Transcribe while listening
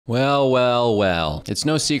Well. It's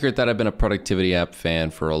no secret that I've been a productivity app fan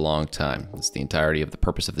for a long time. It's the entirety of the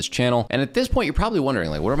purpose of this channel. And at this point, you're probably wondering,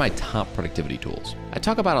 like, what are my top productivity tools? I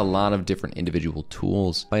talk about a lot of different individual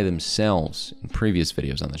tools by themselves in previous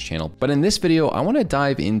videos on this channel. But in this video, I want to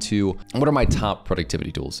dive into what are my top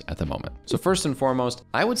productivity tools at the moment. So first and foremost,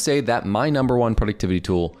 I would say that my number one productivity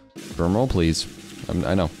tool, drum roll please,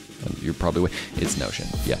 I know, you're probably, it's Notion,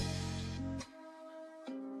 yeah.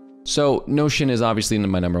 So Notion is obviously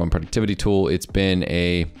my number one productivity tool. It's been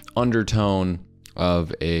a undertone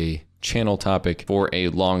of a channel topic for a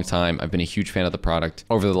long time. I've been a huge fan of the product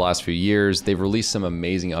over the last few years. They've released some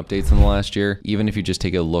amazing updates in the last year. Even if you just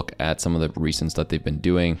take a look at some of the recent stuff they've been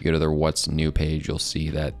doing, you go to their what's new page, you'll see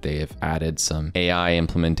that they have added some AI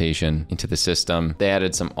implementation into the system. They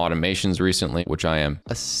added some automations recently, which I am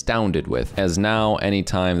astounded with, as now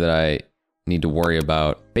anytime that I need to worry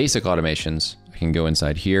about basic automations, I can go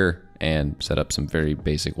inside here and set up some very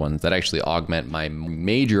basic ones that actually augment my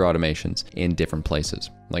major automations in different places,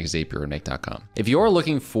 like Zapier and Make.com. If you're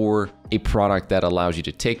looking for a product that allows you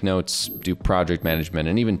to take notes, do project management,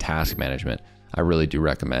 and even task management, I really do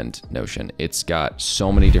recommend Notion. It's got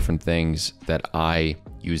so many different things that I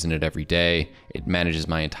use in it every day. It manages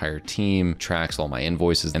my entire team, tracks all my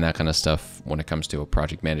invoices and that kind of stuff when it comes to a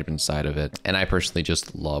project management side of it. And I personally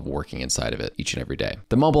just love working inside of it each and every day.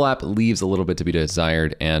 The mobile app leaves a little bit to be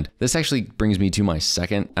desired. And this actually brings me to my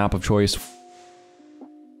second app of choice,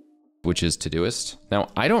 which is Todoist. Now,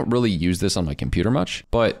 I don't really use this on my computer much,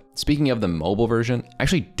 but speaking of the mobile version, I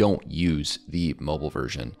actually don't use the mobile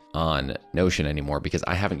version on Notion anymore because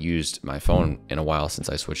I haven't used my phone in a while since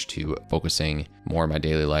I switched to focusing more of my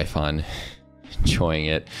daily life on enjoying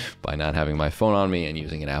it by not having my phone on me and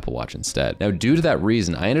using an Apple Watch instead. Now, due to that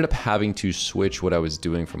reason, I ended up having to switch what I was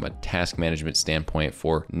doing from a task management standpoint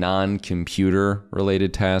for non-computer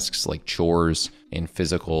related tasks like chores and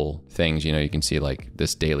physical things. You know, you can see like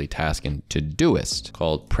this daily task in Todoist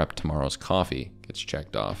called Prep Tomorrow's Coffee gets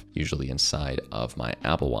checked off, usually inside of my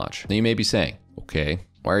Apple Watch. Now you may be saying, okay,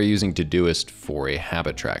 why are you using Todoist for a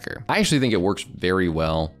habit tracker? I actually think it works very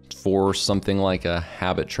well for something like a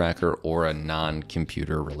habit tracker or a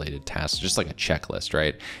non-computer related task, just like a checklist,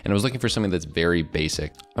 right? And I was looking for something that's very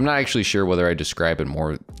basic. I'm not actually sure whether I describe it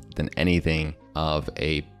more than anything of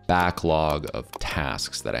a backlog of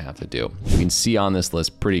tasks that I have to do. You can see on this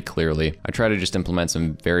list pretty clearly. I try to just implement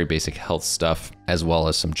some very basic health stuff as well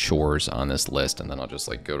as some chores on this list. And then I'll just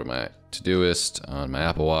like go to my Todoist on my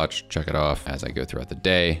Apple Watch, check it off as I go throughout the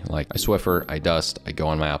day. Like I Swiffer, I dust, I go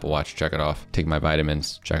on my Apple Watch, check it off, take my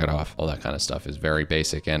vitamins, check it off. All that kind of stuff is very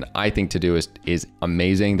basic. And I think Todoist is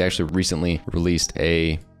amazing. They actually recently released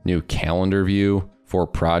a new calendar view for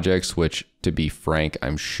projects, which to be frank,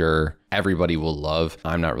 I'm sure everybody will love.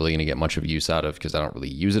 I'm not really gonna get much of use out of because I don't really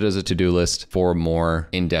use it as a to-do list for more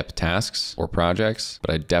in-depth tasks or projects,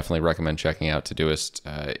 but I definitely recommend checking out Todoist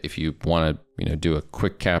if you wanna do a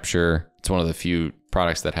quick capture. It's one of the few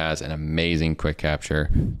products that has an amazing quick capture.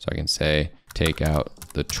 So I can say, take out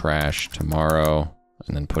the trash tomorrow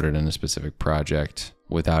and then put it in a specific project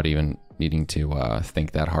without even needing to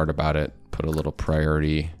think that hard about it. Put a little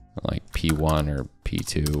priority like P1 or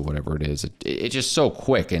P2, whatever it is. It's just so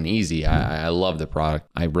quick and easy. I love the product.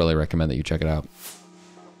 I really recommend that you check it out.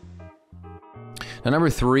 Now, number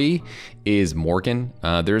 3 is Morgen.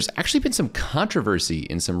 There's actually been some controversy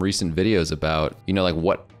in some recent videos about, like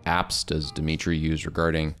what apps does Dimitri use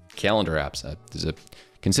regarding calendar apps. There's a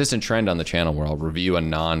consistent trend on the channel where I'll review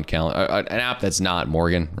an app that's not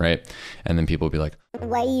Morgen, right? And then people will be like,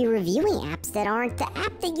 why are you reviewing apps that aren't the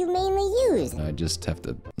app that you mainly use? I just have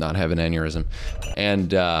to not have an aneurysm. And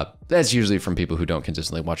that's usually from people who don't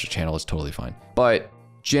consistently watch the channel. It's totally fine. But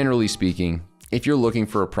generally speaking, if you're looking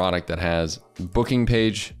for a product that has booking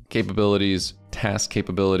page capabilities, task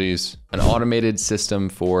capabilities, an automated system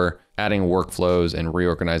for adding workflows and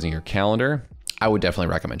reorganizing your calendar, I would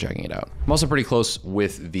definitely recommend checking it out. I'm also pretty close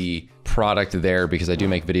with the product there because I do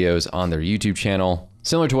make videos on their YouTube channel,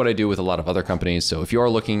 similar to what I do with a lot of other companies. So if you are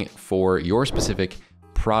looking for your specific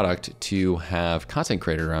product to have content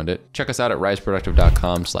created around it, check us out at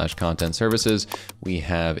riseproductive.com/content services. We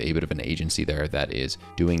have a bit of an agency there that is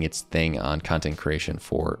doing its thing on content creation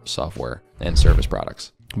for software and service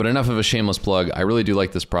products. But enough of a shameless plug. I really do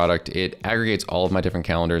like this product. It aggregates all of my different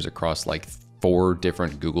calendars across like 4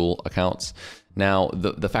 different Google accounts. Now,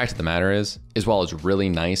 the fact of the matter is while it's really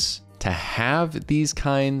nice to have these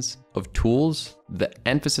kinds of tools, the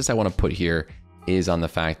emphasis I want to put here is on the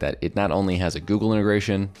fact that it not only has a Google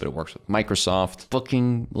integration, but it works with Microsoft.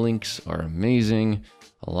 Booking links are amazing.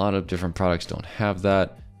 A lot of different products don't have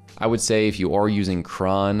that. I would say if you are using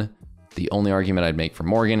cron, The only argument I'd make for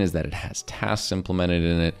Morgen is that it has tasks implemented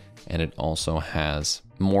in it, and it also has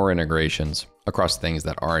more integrations across things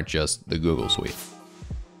that aren't just the Google suite.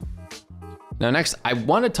 Now next, I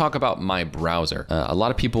want to talk about my browser. A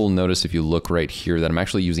lot of people notice if you look right here that I'm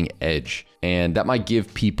actually using Edge, and that might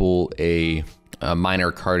give people a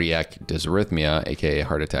minor cardiac dysrhythmia, aka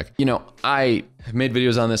heart attack. You know, I have made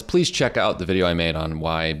videos on this. Please check out the video I made on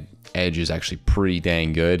why Edge is actually pretty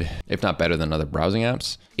dang good, if not better than other browsing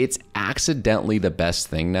apps. It's accidentally the best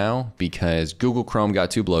thing now because Google Chrome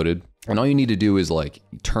got too bloated. And all you need to do is like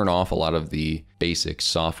turn off a lot of the basic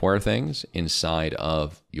software things inside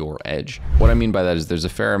of your Edge. What I mean by that is there's a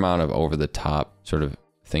fair amount of over the top sort of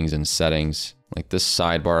things in settings, like this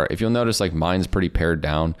sidebar. If you'll notice, like mine's pretty pared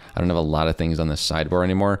down. I don't have a lot of things on the sidebar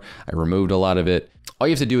anymore. I removed a lot of it. All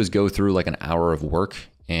you have to do is go through like an hour of work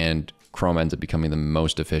and Chrome ends up becoming the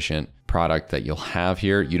most efficient product that you'll have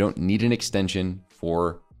here. You don't need an extension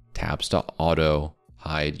for tabs to auto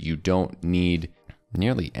hide. You don't need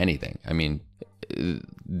nearly anything. I mean,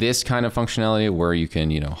 this kind of functionality where you can,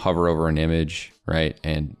 you know, hover over an image, right?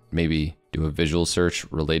 And maybe do a visual search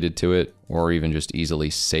related to it, or even just easily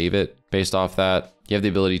save it based off that. You have the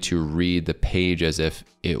ability to read the page as if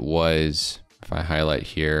it was, if I highlight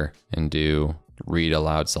here and do read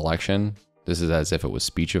aloud selection, this is as if it was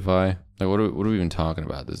Speechify. Like, what are we even talking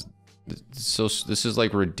about? This is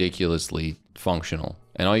like ridiculously functional.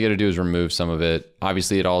 And all you gotta do is remove some of it.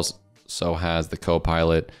 Obviously it also has the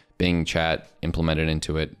Copilot Bing chat implemented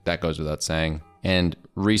into it. That goes without saying. And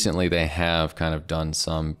recently they have kind of done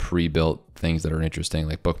some pre-built things that are interesting,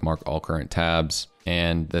 like bookmark all current tabs,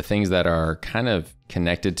 and the things that are kind of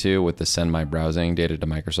connected to with the send my browsing data to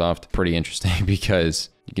Microsoft. Pretty interesting because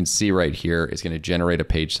you can see right here, it's going to generate a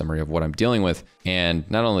page summary of what I'm dealing with. And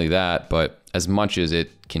not only that, but as much as it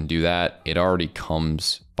can do that, it already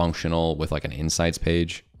comes functional with like an insights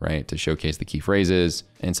page, right? To showcase the key phrases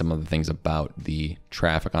and some of the things about the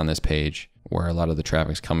traffic on this page, where a lot of the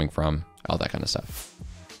traffic's coming from, all that kind of stuff.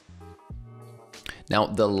 Now,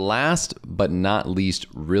 the last but not least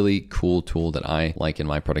really cool tool that I like in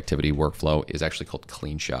my productivity workflow is actually called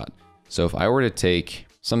CleanShot. So if I were to take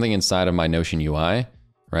something inside of my Notion UI,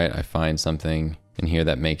 right? I find something in here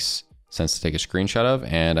that makes sense to take a screenshot of,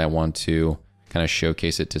 and I want to kind of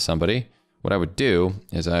showcase it to somebody. What I would do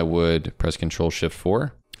is I would press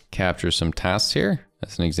Control-Shift-4, capture some tasks here.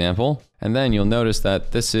 That's an example. And then you'll notice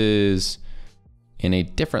that this is in a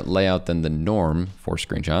different layout than the norm for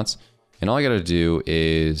screenshots. And all I gotta do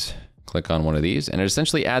is click on one of these, and it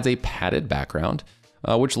essentially adds a padded background,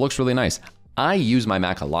 which looks really nice. I use my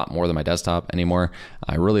Mac a lot more than my desktop anymore.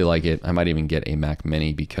 I really like it. I might even get a Mac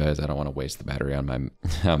Mini because I don't want to waste the battery on my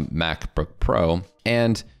MacBook Pro.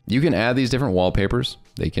 And you can add these different wallpapers.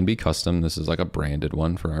 They can be custom. This is like a branded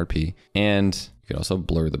one for RP. And you can also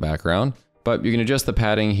blur the background, but you can adjust the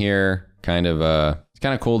padding here. It's kind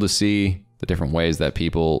of cool to see the different ways that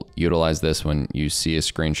people utilize this. When you see a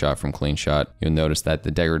screenshot from CleanShot, you'll notice that the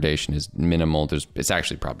degradation is minimal. It's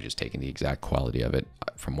actually probably just taking the exact quality of it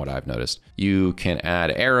from what I've noticed. You can add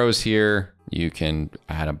arrows here. You can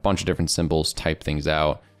add a bunch of different symbols, type things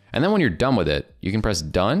out. And then when you're done with it, you can press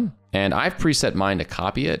done. And I've preset mine to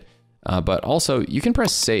copy it, but also you can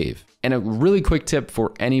press save. And a really quick tip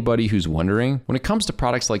for anybody who's wondering, when it comes to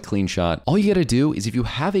products like CleanShot, all you gotta do is if you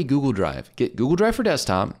have a Google Drive, get Google Drive for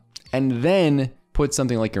desktop, and then put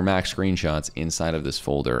something like your Mac screenshots inside of this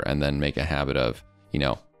folder, and then make a habit of, you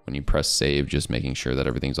know, when you press save, just making sure that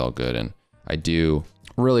everything's all good. And I do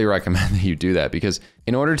really recommend that you do that, because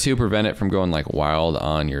in order to prevent it from going like wild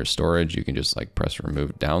on your storage, you can just like press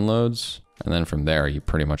remove downloads. And then from there, you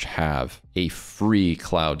pretty much have a free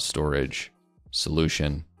cloud storage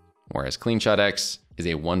solution. Whereas CleanShot X is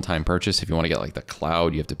a one-time purchase. If you want to get like the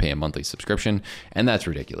cloud, you have to pay a monthly subscription, and that's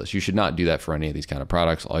ridiculous. You should not do that for any of these kind of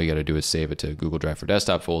products. All you got to do is save it to Google Drive for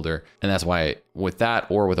desktop folder. And that's why with that,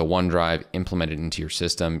 or with a OneDrive implemented into your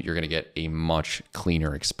system, you're going to get a much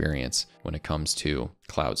cleaner experience when it comes to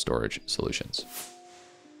cloud storage solutions.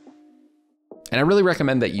 And I really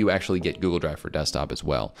recommend that you actually get Google Drive for desktop as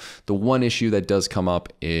well. The one issue that does come up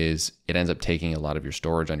is it ends up taking a lot of your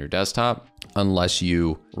storage on your desktop unless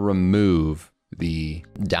you remove the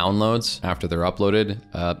downloads after they're uploaded.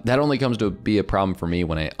 That only comes to be a problem for me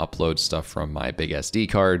when I upload stuff from my big SD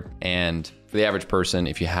card. And for the average person,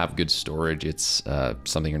 if you have good storage, it's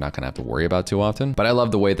something you're not gonna have to worry about too often. But I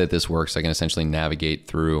love the way that this works. I can essentially navigate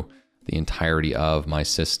through the entirety of my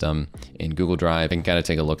system in Google Drive. I can kind of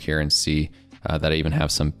take a look here and see that I even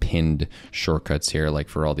have some pinned shortcuts here, like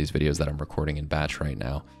for all these videos that I'm recording in batch right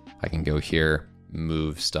now. I can go here,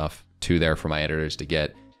 move stuff to there for my editors to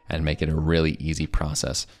get, and make it a really easy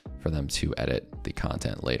process for them to edit the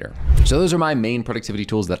content later. So those are my main productivity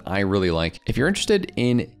tools that I really like. If you're interested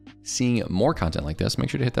in seeing more content like this, make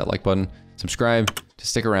sure to hit that like button, subscribe to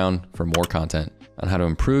stick around for more content on how to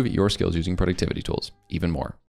improve your skills using productivity tools even more.